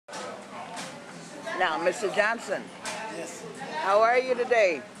Now, Mr. Johnson, Yes. how are you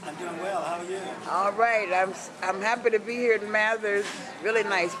today? I'm doing well. How are you? All right. I'm happy to be here in Mathers. Really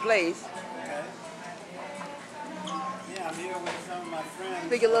nice place. Okay. Yeah, I'm here with some of my friends.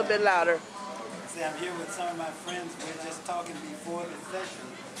 Speak a little bit louder. See, I'm here with some of my friends. We're just talking before the session.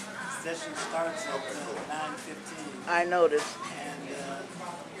 The session starts at 9:15. I noticed. And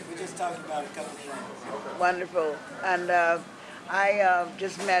we're just talking about a couple of things. Wonderful. And I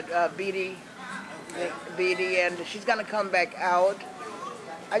just met Okay. Beatty, and she's going to come back out.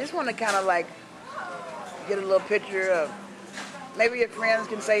 I just want to kind of like get a little picture of, maybe your friends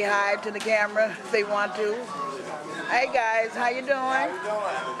can say hi to the camera if they want to. Hey guys, how you doing? How you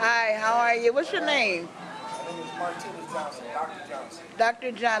doing? Hi, how are you? What's your name? My name is Martina Johnson, Dr. Johnson.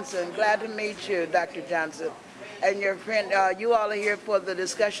 Dr. Johnson. Glad to meet you, Dr. Johnson. And your friend, you all are here for the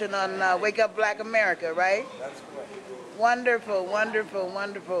discussion on Wake Up Black America, right? That's correct. Wonderful, wonderful,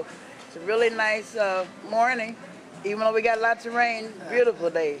 wonderful. It's a really nice morning, even though we got lots of rain. Beautiful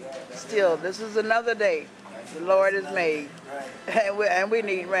day. Still, this is another day the Lord has made. Right. And we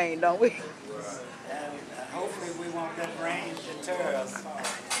need rain, don't we? And hopefully we won't let rain deter us.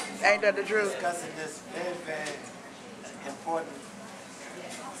 Ain't that the truth? Discussing this very, very important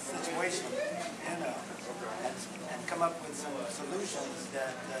situation, you know, and come up with some solutions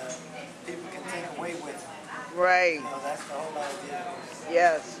that people can take away with them. Right. You know, that's the whole idea.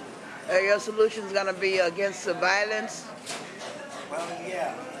 Yes. Your solution's going to be against the violence? Well,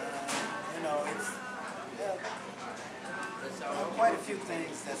 yeah, you know, quite a few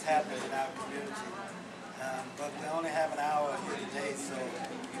things that's happened in our community, but we only have an hour here today, so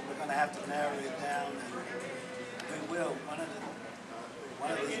we're going to have to narrow it down, and we will. One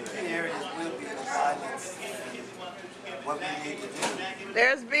of the key areas will be the violence and what we need to do.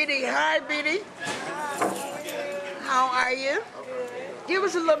 There's Beatty. Hi, Beatty. How are you? Give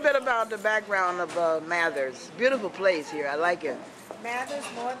us a little bit about the background of Mathers. Beautiful place here. I like it. Mathers,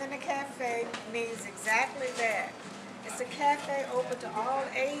 more than a cafe, means exactly that. It's a cafe open to all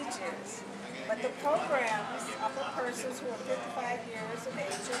ages, but the programs are for persons who are 55 years of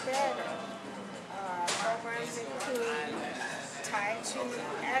age or better. Programs include Tai Chi,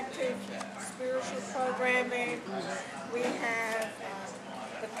 active spiritual programming. We have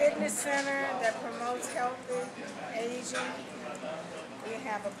the fitness center that promotes healthy aging. We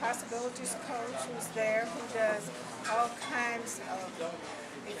have a possibilities coach who's there who does all kinds of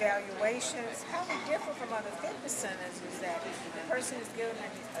evaluations. How we differ from other fitness centers is that the person is given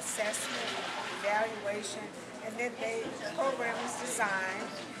an assessment, evaluation, and then the program is designed.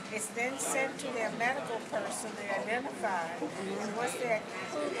 It's then sent to their medical person, they identify, and once they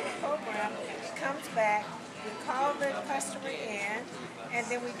approve the program, it comes back, we call the customer in, and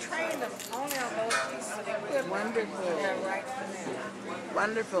then we train them only on those pieces of equipment. Wonderful. They're right for them.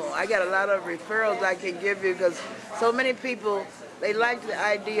 Wonderful. I got a lot of referrals I can give you because so many people, they like the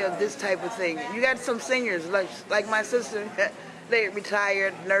idea of this type of thing. You got some seniors, like my sister, they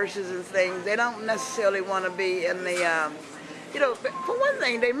retired nurses and things. They don't necessarily want to be in the, you know, for one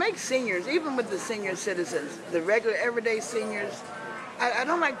thing, they make seniors, even with the senior citizens, the regular everyday seniors, I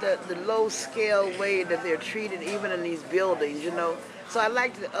don't like the low-scale way that they're treated even in these buildings, you know. So I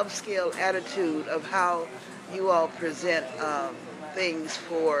like the upscale attitude of how you all present things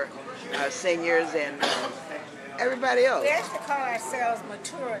for seniors and everybody else. We actually call ourselves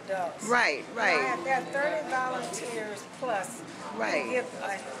mature adults. Right, right. There are 30 volunteers plus Right.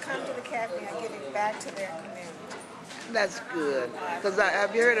 who come to the cafe and giving back to their community. That's good. Because I've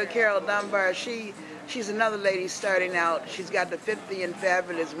heard of Carol Dunbar. She's another lady starting out. She's got the 50 and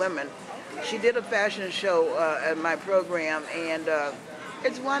Fabulous Women. She did a fashion show at my program, and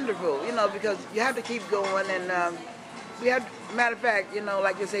it's wonderful, you know, because you have to keep going. And we have, matter of fact, you know,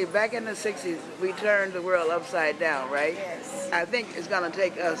 like you say, back in the 60s, we turned the world upside down, right? Yes. I think it's going to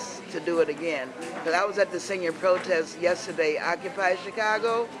take us to do it again. Because I was at the senior protest yesterday, Occupy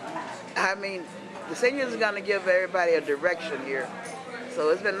Chicago. I mean, the seniors are going to give everybody a direction here. So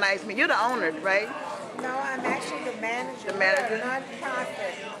it's been nice. I mean, you're the owner, right? No, I'm actually the manager. The manager? We're a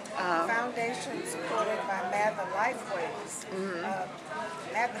non-profit foundation supported by Mather Lifeways.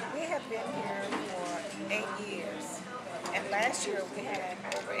 We have been here for 8 years. And last year we had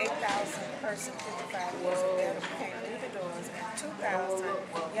over 8,000 persons 55 years of age who came through the doors and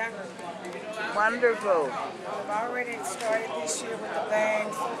 2,000 younger people. Wonderful. We've already started this year with the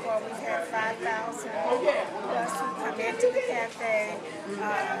bags. So far we've had 5,000 plus who come into the cafe.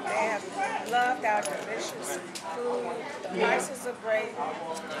 They have loved our delicious food. The prices are great.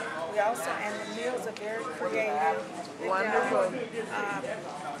 We also, and the meals are very creative. Wonderful.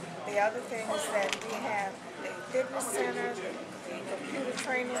 The other thing is that we have a fitness center, the computer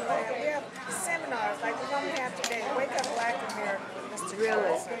training lab. We have seminars like the one we have today, Wake Up Black America with Mr. Really?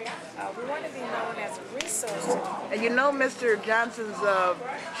 Johnson. We want to be known as a resource to people. And you know Mr. Johnson's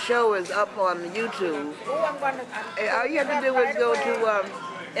show is up on YouTube. Oh, I'm going to... All you have to do is go to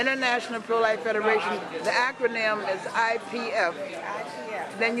International Pro-Life Federation. The acronym is IPF.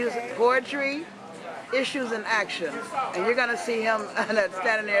 IPF. Then use poetry, issues, and action. And you're going to see him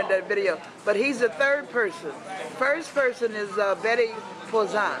standing there in that video. But he's the third person. First person is Betty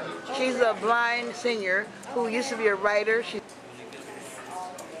Pouzan. She's a blind singer who used to be a writer.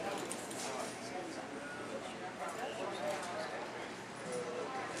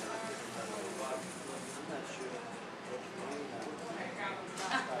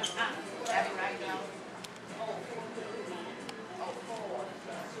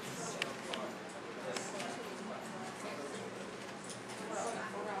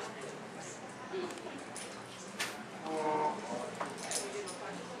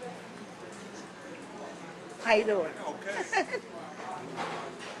 How you doing? Okay.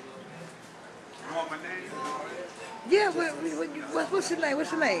 You want my name? Yeah, what's your name?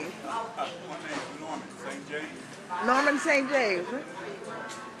 What's your name? My name is Norman St. James. Norman St. James.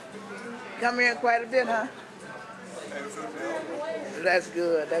 Come here quite a bit, huh? That's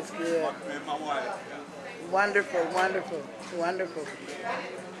good, that's good. And my wife. Wonderful, wonderful, wonderful.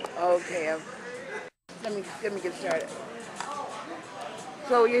 Okay, let me get started.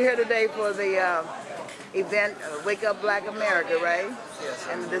 So you're here today for the event, Wake Up Black America, right? Yes.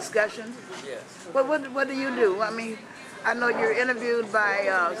 And the discussion? Yes. What do you do? I mean, I know you're interviewed by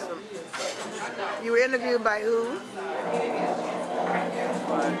you were interviewed by who?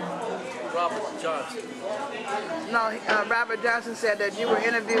 Robert Johnson. No, Robert Johnson said that you were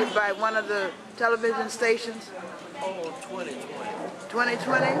interviewed by one of the television stations. Oh, 2020.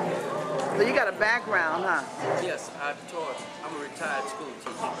 2020? So you got a background, huh? Yes, I've taught. I'm a retired school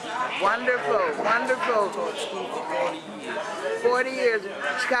teacher. Wonderful, wonderful. Taught school for 40 years. 40 years.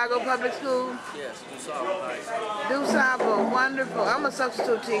 Chicago Public School? Yes, DuSable High School. DuSable, wonderful. I'm a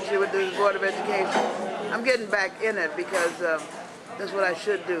substitute teacher with the Board of Education. I'm getting back in it because that's what I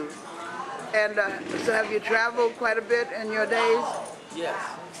should do. And so have you traveled quite a bit in your days? Yes,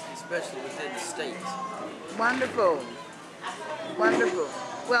 especially within the states. Wonderful. Wonderful.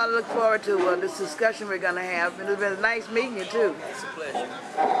 Well, I look forward to this discussion we're going to have. It's been nice meeting you, too. It's a pleasure.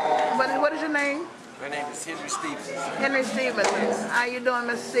 What is your name? My name is Henry Stevenson. Henry Stevenson. How you doing,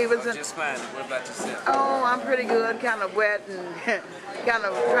 Mr. Stevenson? Just fine. What about yourself? Oh, I'm pretty good. Kind of wet and kind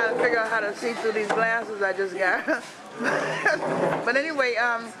of trying to figure out how to see through these glasses I just got. But anyway,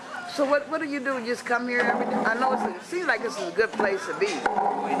 so what do you do? You just come here every day? I know it seems like this is a good place to be.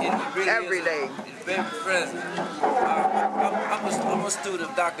 It really Every is day. It's very present. I'm a student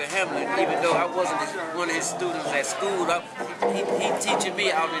of Dr. Hamlin, even though I wasn't one of his students at school. He teaching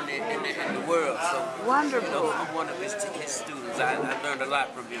me out in the world. So, Wonderful. You know, I'm one of his students. I learned a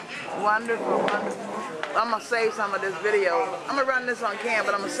lot from him. Wonderful, wonderful. I'm going to save some of this video. I'm going to run this on cam,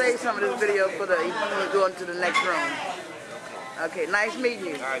 but I'm going to save some of this video for when we go into the next room. Okay, nice meeting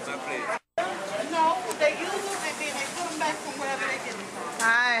you. All right, my pleasure. No, they use them and then they put them back from wherever they get them from.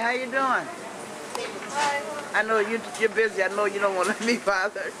 Hi, how you doing? I know you're busy. I know you don't want to be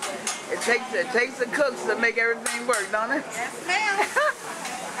bothered. It takes the cooks to make everything work, don't it? Yes, ma'am.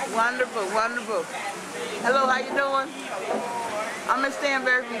 Wonderful, wonderful. Hello, how you doing? I'm Miss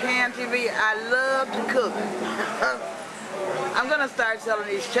Standberry from Can TV. I love to cook. I'm gonna start selling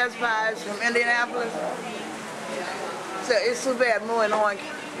these chest pies from Indianapolis. So it's too bad Moore Orange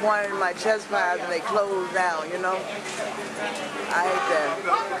wanted my chest pies and they closed down, you know? I hate that.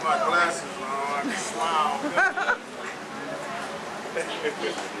 Put my glasses on, I can smile.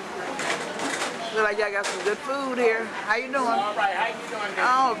 Look like y'all got some good food here. How you doing? All right, how you doing?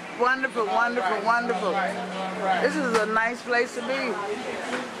 Oh, wonderful, wonderful, wonderful. This is a nice place to be.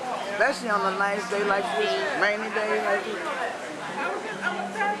 Especially on a nice day like this, rainy day like this.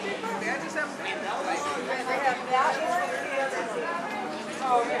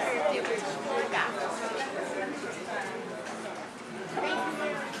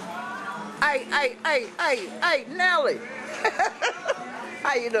 Hey, Nelly.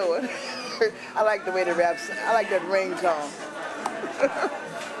 How you doing? I like the way the raps, I like that ringtone.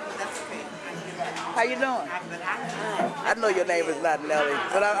 How you doing? I know your name is not Nelly,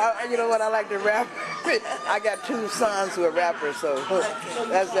 but you know what, I like to rap. I got two sons who are rappers, so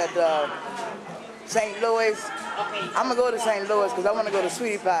that's that St. Louis. I'm gonna go to St. Louis because I want to go to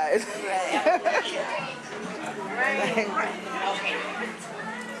Sweetie Pies.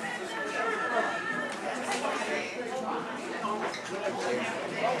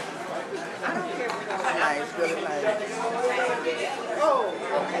 nice, really nice. Oh,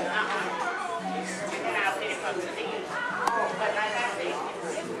 okay. Excuse me.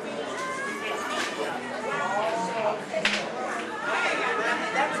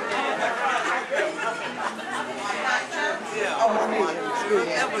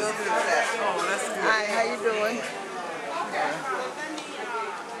 Hi, how you doing?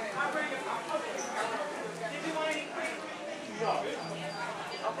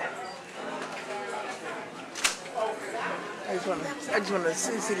 I just want to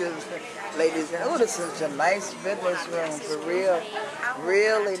see those ladies. Oh, this is such a nice fitness room for real.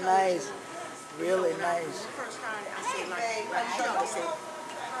 Really nice. Really nice.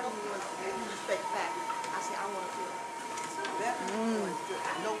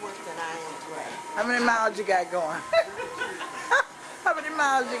 No worse than I am today. How many miles you got going? How many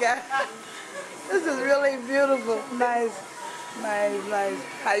miles you got? This is really beautiful. Nice. Nice, nice.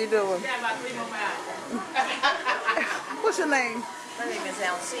 How you doing? Yeah, about 3 more miles. What's your name? My name is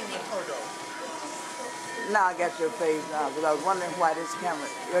Alcina Hodo. Now I got your face now, because I was wondering why this camera.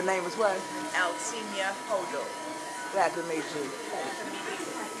 Your name is what? Alcina Hodo. Glad to meet you.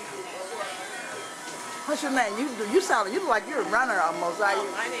 What's your name? You sound, you look like you're a runner almost. Are you?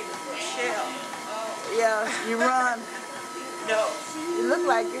 My name is Rochelle. Yeah, you run. No. You look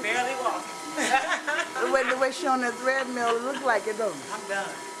like it. Barely walking. The way she on that treadmill, it looks like it, don't it? I'm done.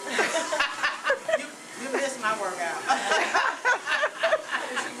 you missed my workout.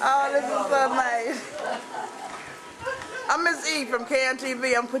 Oh, this is so nice. I'm Miss E from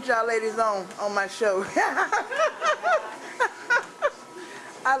KNTV. I'm put y'all ladies on my show.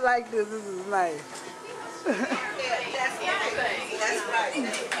 I like this. This is nice. Yeah, that's right. That's right.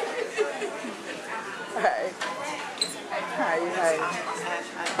 Hi. Hi.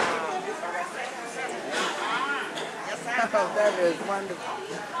 Oh, that is wonderful.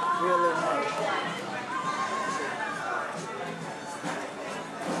 Really nice.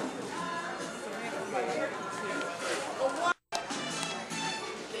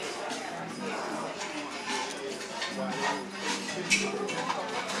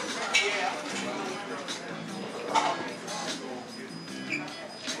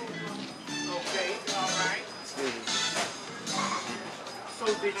 Okay, all right. So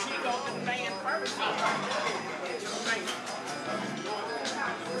did she go to the band first?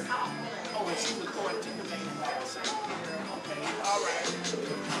 Oh, and she was going to the band first. Okay, all right.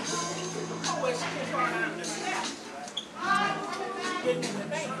 Oh, well, she was going out the steps. Getting in the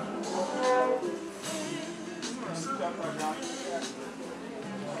band.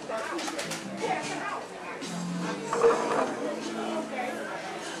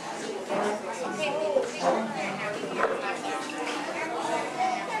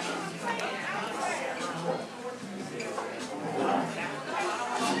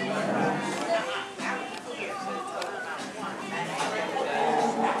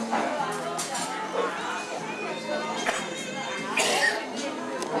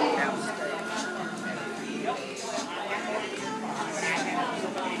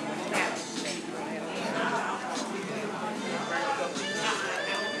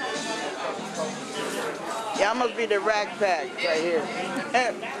 Y'all must be the rack pack right here.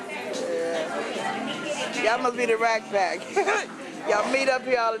 Yeah. Y'all must be the rack pack. Y'all meet up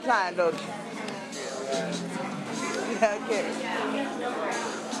here all the time, don't you? Okay.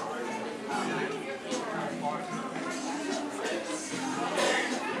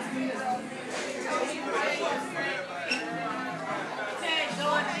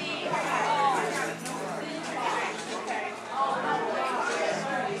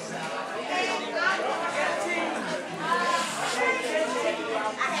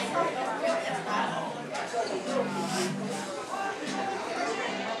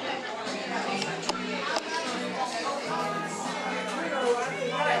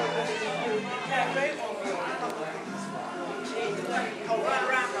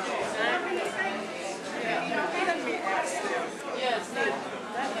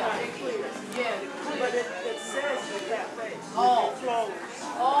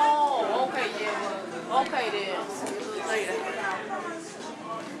 Oh, okay, yeah. Okay then. Later.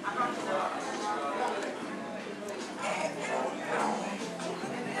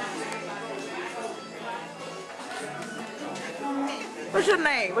 What's your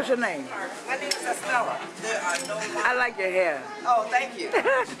name? What's your name? My name is Estella. I like your hair. Oh, thank you.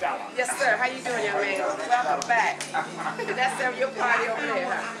 Yes, sir. How you doing, young man? Welcome back. Did that serve your party over there,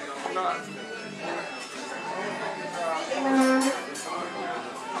 huh?